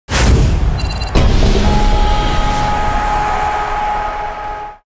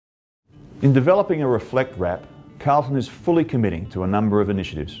In developing a Reflect Wrap, Carlton is fully committing to a number of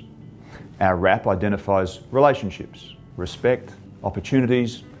initiatives. Our wrap identifies relationships, respect,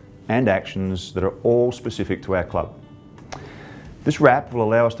 opportunities and actions that are all specific to our club. This wrap will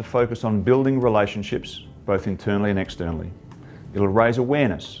allow us to focus on building relationships both internally and externally. It'll raise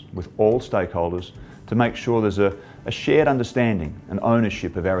awareness with all stakeholders to make sure there's a shared understanding and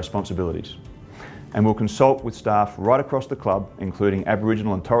ownership of our responsibilities. And we'll consult with staff right across the club, including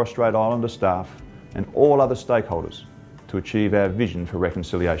Aboriginal and Torres Strait Islander staff and all other stakeholders, to achieve our vision for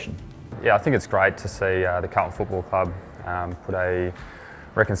reconciliation. Yeah, I think it's great to see the Carlton Football Club put a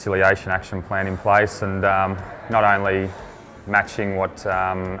reconciliation action plan in place, and not only matching what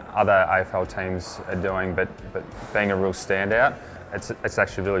other AFL teams are doing, but being a real standout. It's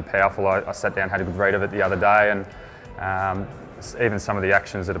actually really powerful. I sat down, had a good read of it the other day, and even some of the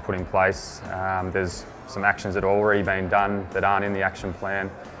actions that are put in place, there's some actions that have already been done that aren't in the action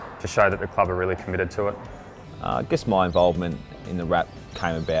plan to show that the club are really committed to it. I guess my involvement in the wrap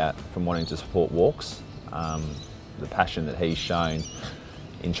came about from wanting to support Walks. The passion that he's shown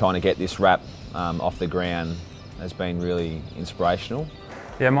in trying to get this wrap off the ground has been really inspirational.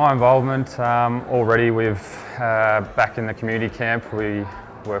 Yeah, my involvement already back in the community camp, we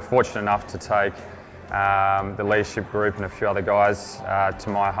were fortunate enough to take the leadership group and a few other guys to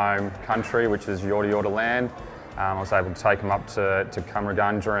my home country, which is Yorta Yorta land. I was able to take them up to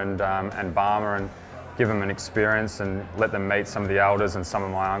Cumragundra and Barmer and give them an experience and let them meet some of the elders and some of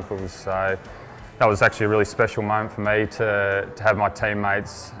my uncles. So that was actually a really special moment for me to have my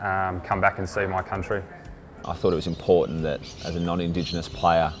teammates come back and see my country. I thought it was important that as a non-Indigenous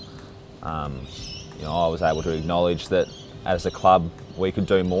player, I was able to acknowledge that as a club we could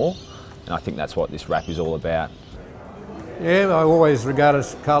do more, and I think that's what this wrap is all about. Yeah, I always regarded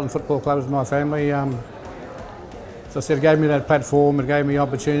Carlton Football Club as my family. As I said, it gave me that platform, it gave me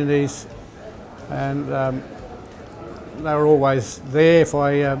opportunities, and they were always there if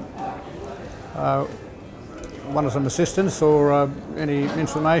I wanted some assistance or any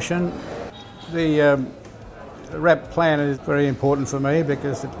information. The wrap plan is very important for me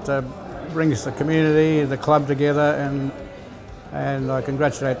because it brings the community, the club together, and I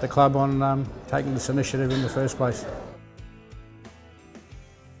congratulate the club on taking this initiative in the first place.